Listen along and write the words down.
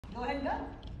Go ahead and go.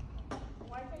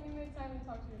 Why can't you make time to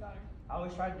talk to your daughter? I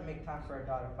always try to make time for our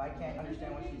daughter. If I can't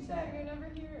understand what she's saying, You're never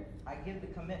here. I give the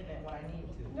commitment when I need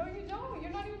to. No, you don't.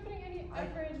 You're not even putting any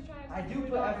effort into trying to talk I to do your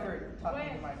put daughter. effort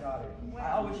talking to my daughter. When?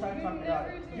 I always try to talk to my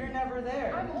daughter. Do. You're never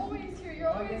there. I'm always here. You're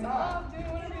No, always you're not. off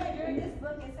doing whatever you're In doing. this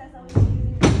book, it says always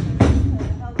using to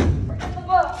help you. Forget the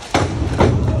book.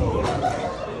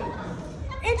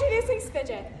 Introducing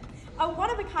Spidget, a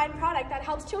one-of-a-kind product that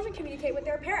helps children communicate with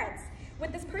their parents.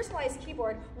 With this personalized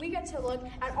keyboard, we get to look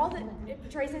at all the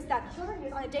phrases that children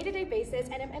use on a day-to-day basis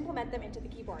and implement them into the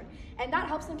keyboard. And that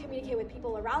helps them communicate with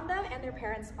people around them and their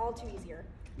parents all too easier.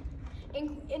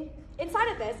 Inside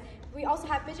of this, we also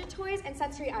have fidget toys and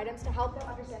sensory items to help them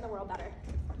understand the world better.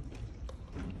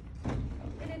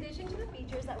 In addition to the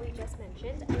features that we just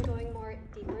mentioned, and going more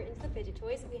deeper into the fidget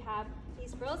toys, we have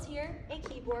these frills here, a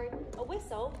keyboard, a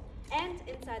whistle, and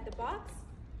inside the box,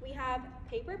 we have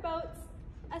paper boats,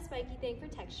 a spiky thing for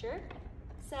texture,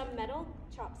 some metal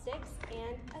chopsticks,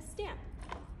 and a stamp.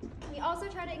 We also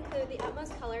try to include the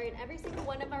utmost color in every single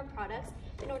one of our products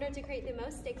in order to create the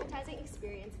most stigmatizing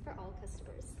experience for all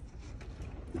customers.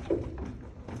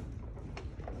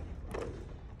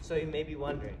 So you may be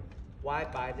wondering, why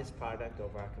buy this product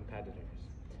over our competitors?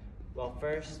 Well,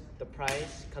 first, the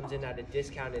price comes in at a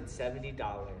discounted $70.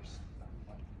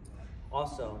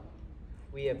 Also,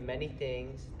 we have many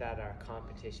things that our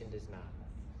competition does not.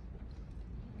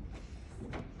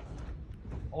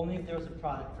 Only if there was a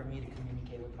product for me to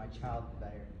communicate with my child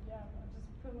better. Yeah,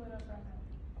 just pull it up right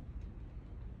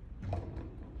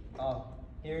now. Oh,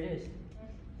 here it is.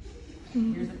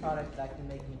 Here's a product that can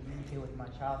make me communicate with my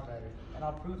child better, and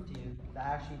I'll prove to you that I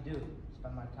actually do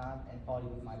spend my time and quality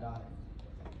with my daughter.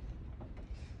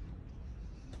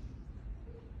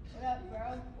 What up,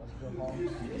 bro? Let's go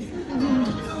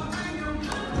home.